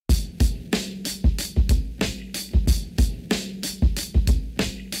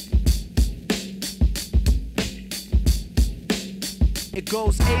It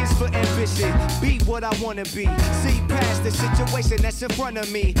goes A is for ambition, be what I wanna be. See past the situation that's in front of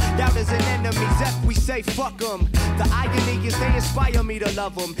me. Doubt is an enemy, F we say fuck them. The irony is they inspire me to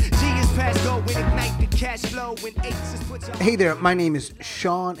love them. G is past go when ignite the cash flow. When H is put your... Hey there, my name is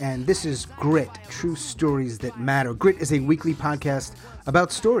Sean, and this is Grit, True Stories That Matter. Grit is a weekly podcast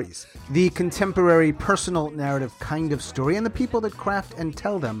about stories, the contemporary personal narrative kind of story, and the people that craft and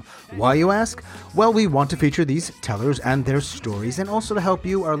tell them. Why, you ask? Well, we want to feature these tellers and their stories, and also to help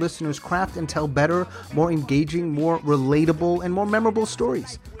you, our listeners, craft and tell better, more engaging, more relatable, and more memorable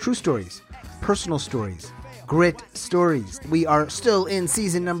stories. True stories, personal stories, Grit stories. We are still in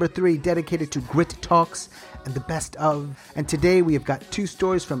season number 3, dedicated to Grit Talks and the best of. And today we have got 2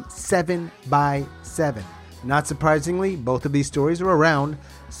 stories from 7 by 7. Not surprisingly, both of these stories are around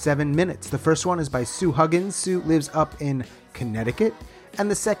 7 minutes. The first one is by Sue Huggins. Sue lives up in Connecticut.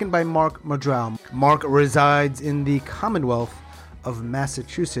 And the second by Mark Modrell. Mark resides in the Commonwealth of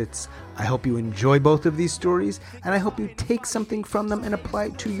Massachusetts. I hope you enjoy both of these stories, and I hope you take something from them and apply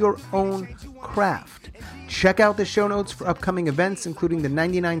it to your own craft. Check out the show notes for upcoming events, including the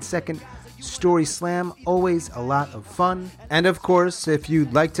 99-second Story Slam, always a lot of fun. And of course, if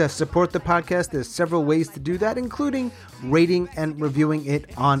you'd like to support the podcast, there's several ways to do that, including rating and reviewing it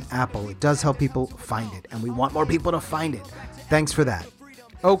on Apple. It does help people find it, and we want more people to find it. Thanks for that.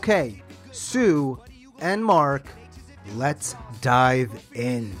 Okay, Sue and Mark, let's dive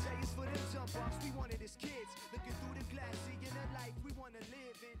in.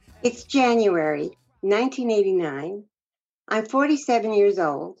 It's January 1989. I'm 47 years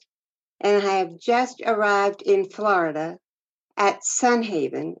old, and I have just arrived in Florida at Sun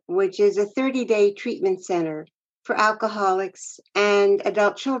Haven, which is a 30-day treatment center for alcoholics and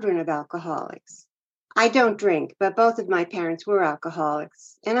adult children of alcoholics. I don't drink, but both of my parents were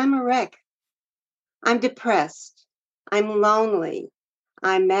alcoholics, and I'm a wreck. I'm depressed. I'm lonely.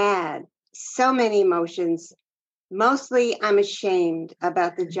 I'm mad. So many emotions. Mostly, I'm ashamed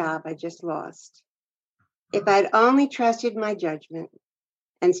about the job I just lost. If I'd only trusted my judgment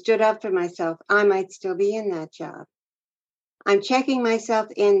and stood up for myself, I might still be in that job. I'm checking myself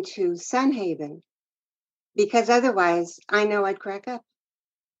into Sun Haven because otherwise I know I'd crack up.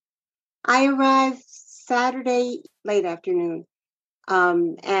 I arrived Saturday late afternoon,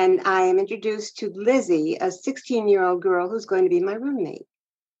 and I am introduced to Lizzie, a 16-year-old girl who's going to be my roommate.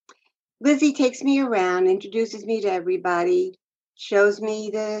 Lizzie takes me around, introduces me to everybody, shows me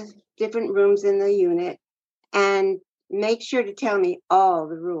the different rooms in the unit, and makes sure to tell me all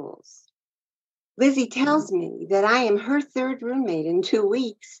the rules. Lizzie tells me that I am her third roommate in 2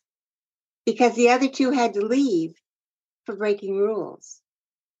 weeks because the other 2 had to leave for breaking rules.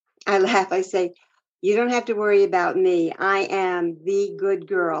 I laugh. I say, you don't have to worry about me. I am the good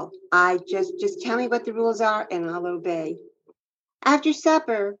girl. I just tell me what the rules are and I'll obey. After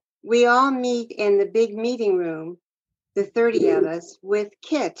supper, we all meet in the big meeting room, the 30 of us, with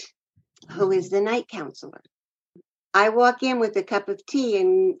Kit, who is the night counselor. I walk in with a cup of tea,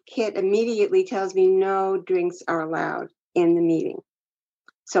 and Kit immediately tells me no drinks are allowed in the meeting.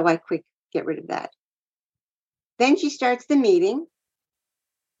 So I quick get rid of that. Then she starts the meeting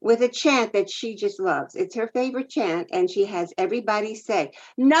with a chant that she just loves. It's her favorite chant, and she has everybody say,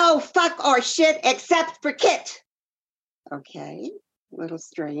 no fuck or shit except for Kit. Okay, a little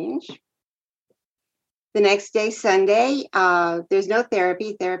strange. The next day, Sunday, there's no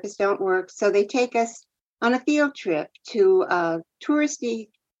therapy. Therapists don't work. So they take us on a field trip to a touristy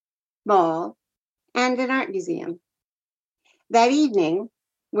mall and an art museum. That evening,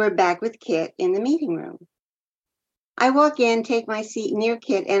 we're back with Kit in the meeting room. I walk in, take my seat near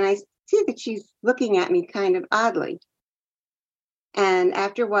Kit, and I see that she's looking at me kind of oddly. And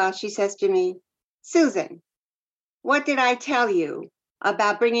after a while, she says to me, Susan, what did I tell you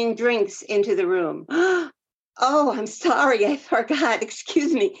about bringing drinks into the room? Oh, I'm sorry, I forgot.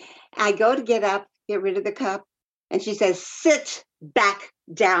 Excuse me. I go to get up, get rid of the cup, and she says, sit back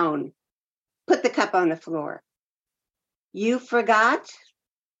down. Put the cup on the floor. You forgot?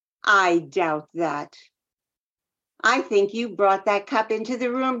 I doubt that. I think you brought that cup into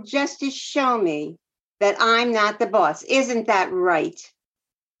the room just to show me that I'm not the boss. Isn't that right?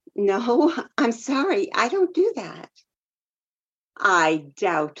 No, I'm sorry. I don't do that. I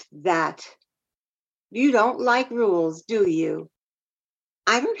doubt that. You don't like rules, do you?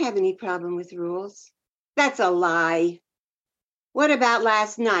 I don't have any problem with rules. That's a lie. What about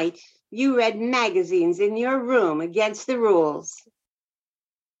last night? You read magazines in your room against the rules.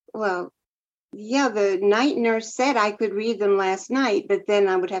 Well, yeah, the night nurse said I could read them last night, but then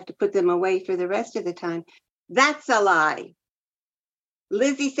I would have to put them away for the rest of the time. That's a lie.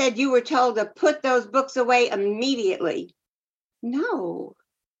 Lizzie said you were told to put those books away immediately. No,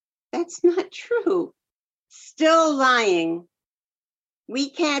 that's not true. Still lying. We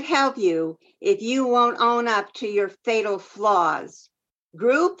can't help you if you won't own up to your fatal flaws.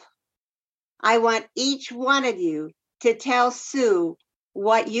 Group, I want each one of you to tell Sue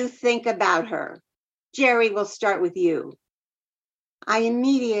what you think about her. Jerry, will start with you. I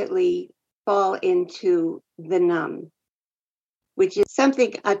immediately fall into the numb, which is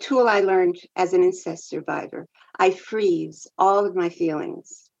a tool I learned as an incest survivor. I freeze all of my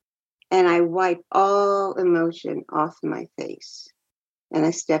feelings and I wipe all emotion off my face. And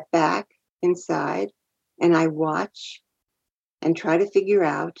I step back inside and I watch and try to figure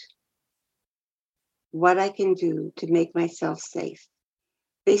out what I can do to make myself safe.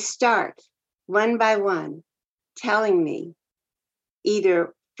 They start one by one telling me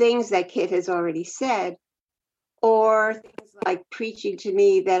either things that Kit has already said or things like preaching to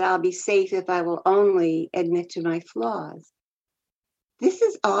me that I'll be safe if I will only admit to my flaws. This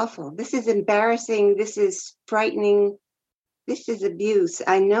is awful. This is embarrassing. This is frightening. This is abuse.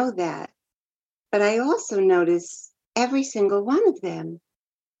 I know that. But I also notice every single one of them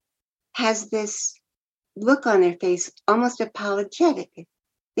has this look on their face, almost apologetic.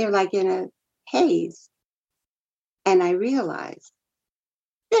 They're like in a haze. And I realize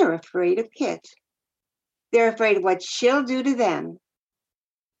they're afraid of Kit. They're afraid of what she'll do to them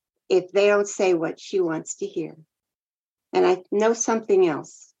if they don't say what she wants to hear. And I know something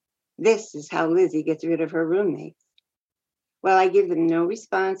else. This is how Lizzie gets rid of her roommates. Well, I give them no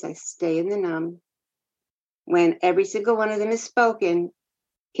response. I stay in the numb. When every single one of them is spoken,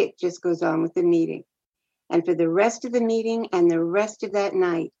 Kit just goes on with the meeting. And for the rest of the meeting and the rest of that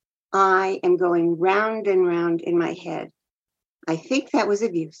night, I am going round and round in my head. I think that was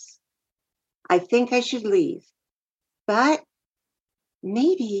abuse. I think I should leave. But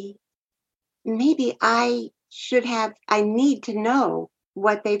maybe I need to know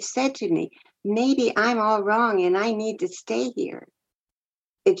what they've said to me. Maybe I'm all wrong and I need to stay here.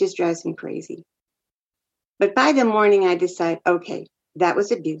 It just drives me crazy. But by the morning, I decide, okay, that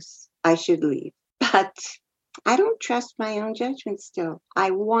was abuse. I should leave. But I don't trust my own judgment still.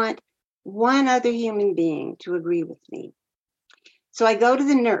 I want one other human being to agree with me. So I go to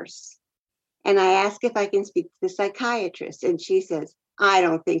the nurse and I ask if I can speak to the psychiatrist. And she says, I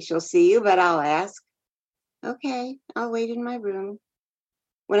don't think she'll see you, but I'll ask. Okay, I'll wait in my room.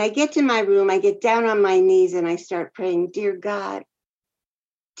 When I get to my room, I get down on my knees and I start praying, dear God,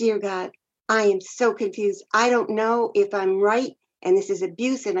 I am so confused. I don't know if I'm right and this is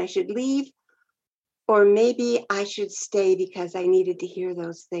abuse and I should leave, or maybe I should stay because I needed to hear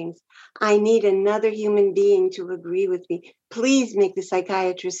those things. I need another human being to agree with me. Please make the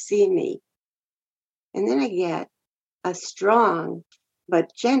psychiatrist see me. And then I get a strong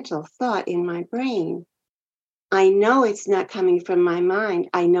but gentle thought in my brain. I know it's not coming from my mind.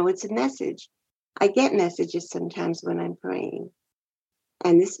 I know it's a message. I get messages sometimes when I'm praying.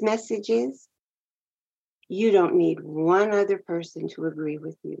 And this message is, you don't need one other person to agree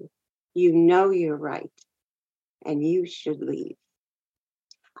with you. You know you're right, and you should leave.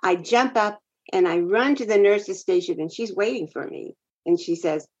 I jump up and I run to the nurse's station, and she's waiting for me. And she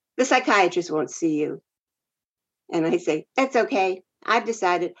says, the psychiatrist won't see you. And I say, that's okay. I've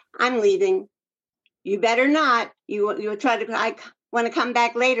decided I'm leaving. You better not. You'll try to, I want to come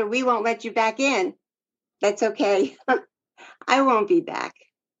back later. We won't let you back in. That's okay. I won't be back.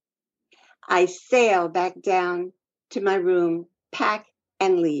 I sail back down to my room, pack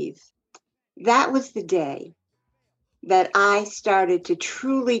and leave. That was the day that I started to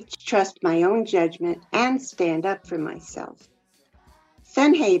truly trust my own judgment and stand up for myself.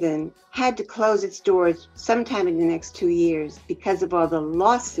 Sunhaven had to close its doors sometime in the next 2 years because of all the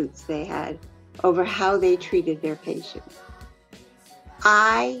lawsuits they had over how they treated their patients.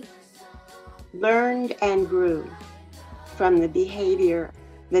 I learned and grew from the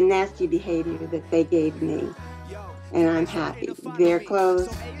nasty behavior that they gave me. And I'm happy. They're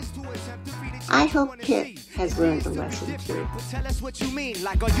closed. I hope Kit has learned a lesson too. Tell us what you mean.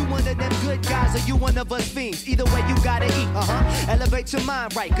 Like, are you one of them good guys or you one of us fiends? Either way, you gotta eat. Elevate your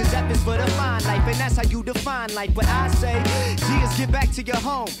mind right, cause F is for the fine life, and that's how you define life. But I say, G is get back to your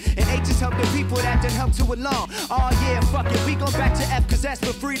home, and H is help the people that done help to along. Oh yeah, fuck it, we go back to F, cause that's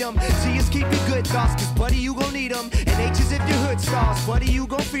for freedom. G is keep your good thoughts, cause buddy, you gon' need them. And H is if your hood stars, buddy, you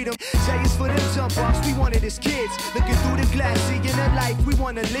gon' feed them. J is for them jump offs, we wanted as kids. Looking through the glass, seeing the life we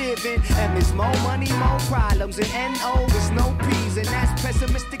wanna live in. M is more money, more problems, and N-O is no P's, and that's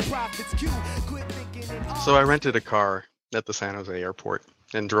pessimistic profits. Q, quit thinking and all. So I rented a car at the San Jose airport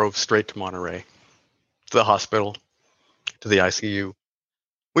and drove straight to Monterey, to the hospital, to the ICU.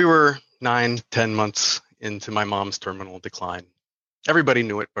 We were 9-10 months into my mom's terminal decline, Everybody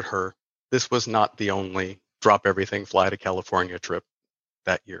knew it but her. This was not the only drop everything, fly to California trip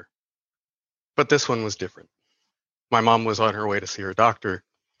that year. But this one was different. My mom was on her way to see her doctor,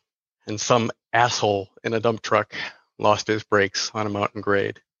 and some asshole in a dump truck lost his brakes on a mountain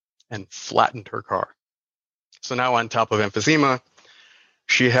grade and flattened her car. So now on top of emphysema,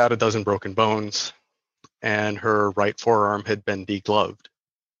 she had a dozen broken bones, and her right forearm had been degloved.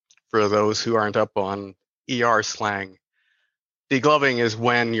 For those who aren't up on ER slang, degloving is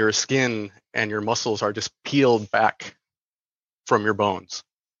when your skin and your muscles are just peeled back from your bones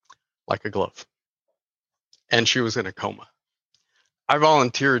like a glove. And she was in a coma. I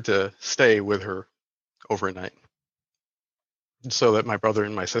volunteered to stay with her overnight so that my brother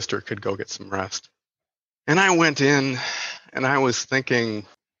and my sister could go get some rest. And I went in and I was thinking,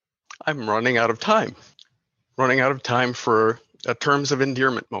 I'm running out of time for a terms of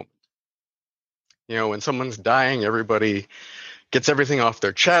endearment moment. You know, when someone's dying, everybody gets everything off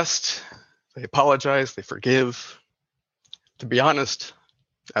their chest. They apologize, they forgive. To be honest,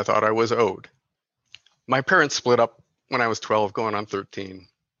 I thought I was owed. My parents split up when I was 12, going on 13.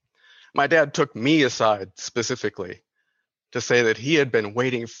 My dad took me aside specifically to say that he had been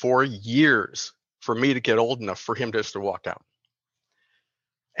waiting for years for me to get old enough for him just to walk out.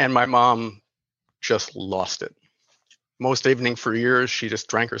 And my mom just lost it. Most evening for years, she just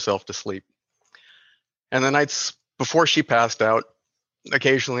drank herself to sleep. And the nights before she passed out,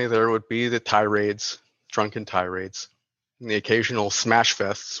 occasionally there would be the tirades, drunken tirades, and the occasional smash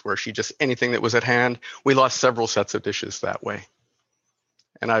fests where she just, anything that was at hand, we lost several sets of dishes that way.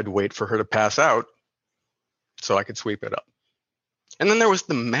 And I'd wait for her to pass out so I could sweep it up. And then there was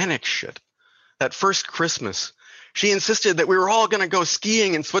the manic shit. That first Christmas, she insisted that we were all going to go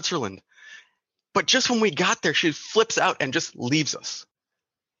skiing in Switzerland. But just when we got there, she flips out and just leaves us.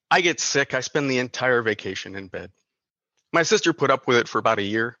 I get sick. I spend the entire vacation in bed. My sister put up with it for about a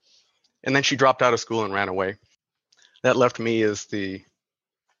year, and then she dropped out of school and ran away. That left me as the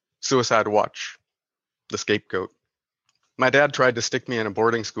suicide watch, the scapegoat. My dad tried to stick me in a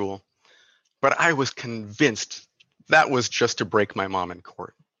boarding school, but I was convinced that was just to break my mom in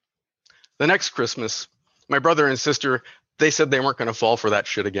court. The next Christmas, my brother and sister, they said they weren't going to fall for that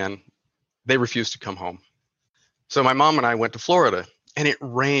shit again. They refused to come home. So my mom and I went to Florida, and it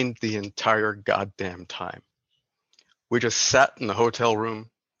rained the entire goddamn time. We just sat in the hotel room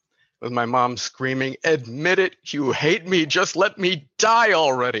with my mom screaming, "Admit it, you hate me, just let me die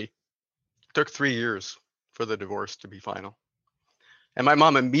already." It took 3 years for the divorce to be final. And my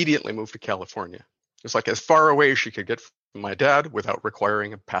mom immediately moved to California. It was like as far away as she could get from my dad without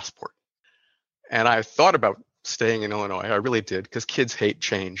requiring a passport. And I thought about staying in Illinois. I really did, because kids hate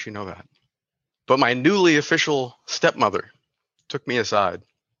change, you know that. But my newly official stepmother took me aside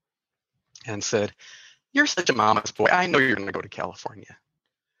and said, "You're such a mama's boy. I know you're going to go to California."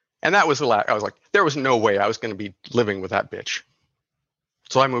 And that was the last. I was like, there was no way I was going to be living with that bitch.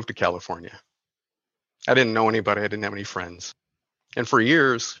 So I moved to California. I didn't know anybody. I didn't have any friends. And for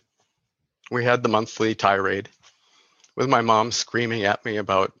years, we had the monthly tirade with my mom screaming at me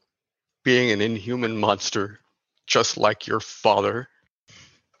about being an inhuman monster, just like your father.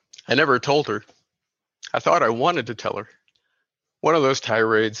 I never told her. I thought I wanted to tell her. One of those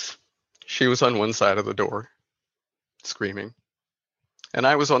tirades, she was on one side of the door, screaming, and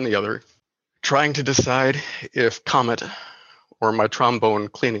I was on the other, trying to decide if Comet or my trombone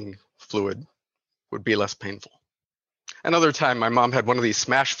cleaning fluid would be less painful. Another time, my mom had one of these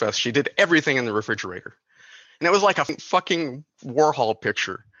smash fests. She did everything in the refrigerator. And it was like a fucking Warhol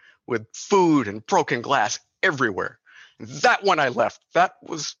picture with food and broken glass everywhere. And that one I left. That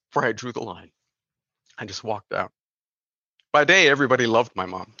was where I drew the line. I just walked out. By day, everybody loved my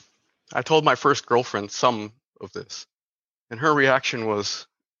mom. I told my first girlfriend some of this, and her reaction was,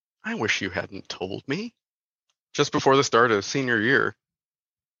 "I wish you hadn't told me." Just before the start of senior year,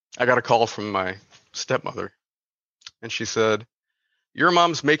 I got a call from my stepmother, and she said, "Your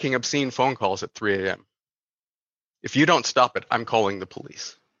mom's making obscene phone calls at 3 a.m. If you don't stop it, I'm calling the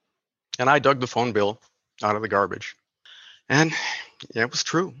police." And I dug the phone bill out of the garbage. And yeah, it was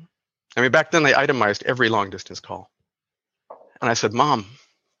true. I mean, back then they itemized every long distance call. And I said, "Mom,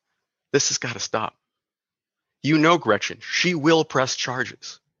 this has got to stop. You know Gretchen, she will press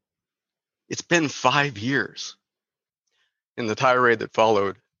charges. It's been 5 years." In the tirade that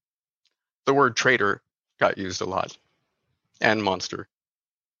followed, the word traitor got used a lot, and monster.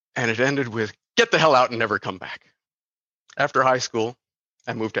 And it ended with, "Get the hell out and never come back." After high school,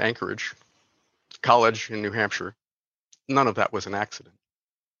 I moved to Anchorage, college in New Hampshire. None of that was an accident.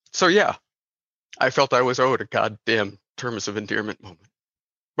 So yeah, I felt I was owed a goddamn terms of endearment moment.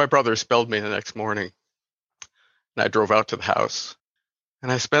 My brother spelled me the next morning, and I drove out to the house.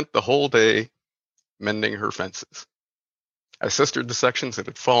 and I spent the whole day mending her fences. I sistered the sections that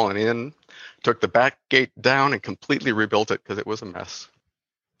had fallen in, took the back gate down and completely rebuilt it because it was a mess.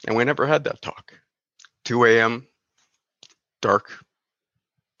 And we never had that talk. 2 a.m., dark,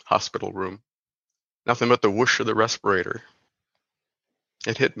 hospital room. Nothing but the whoosh of the respirator.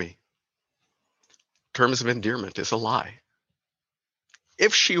 It hit me. Terms of endearment is a lie.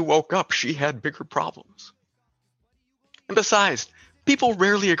 If she woke up, she had bigger problems. And besides, people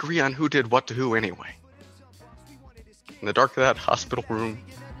rarely agree on who did what to who anyway. In the dark of that hospital room,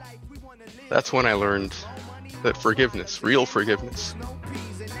 that's when I learned that forgiveness, real forgiveness,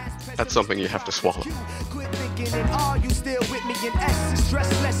 that's something you have to swallow. You still with me in essence,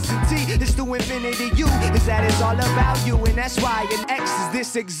 stress less than T. It's the infinity you. Is that it's all about you, and that's why an X is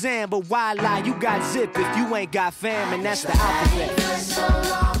this exam. But why lie? You got zip if you ain't got fam, and that's the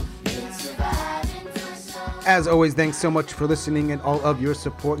alphabet. As always, thanks so much for listening and all of your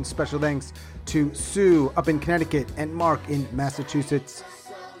support, and special thanks to Sue up in Connecticut and Mark in Massachusetts.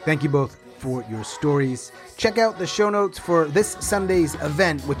 Thank you both for your stories. Check out the show notes for this Sunday's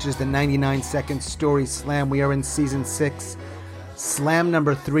event, which is the 99-second Story Slam. We are in Season 6, Slam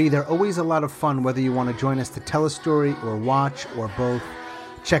number 3. They're always a lot of fun, whether you want to join us to tell a story or watch or both.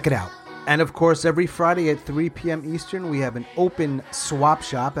 Check it out. And of course, every Friday at 3 p.m. Eastern, we have an open swap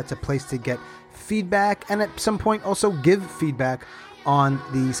shop. That's a place to get feedback and at some point also give feedback on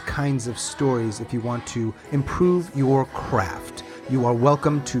these kinds of stories if you want to improve your craft. You are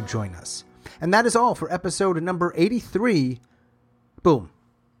welcome to join us. And that is all for episode number 83. Boom.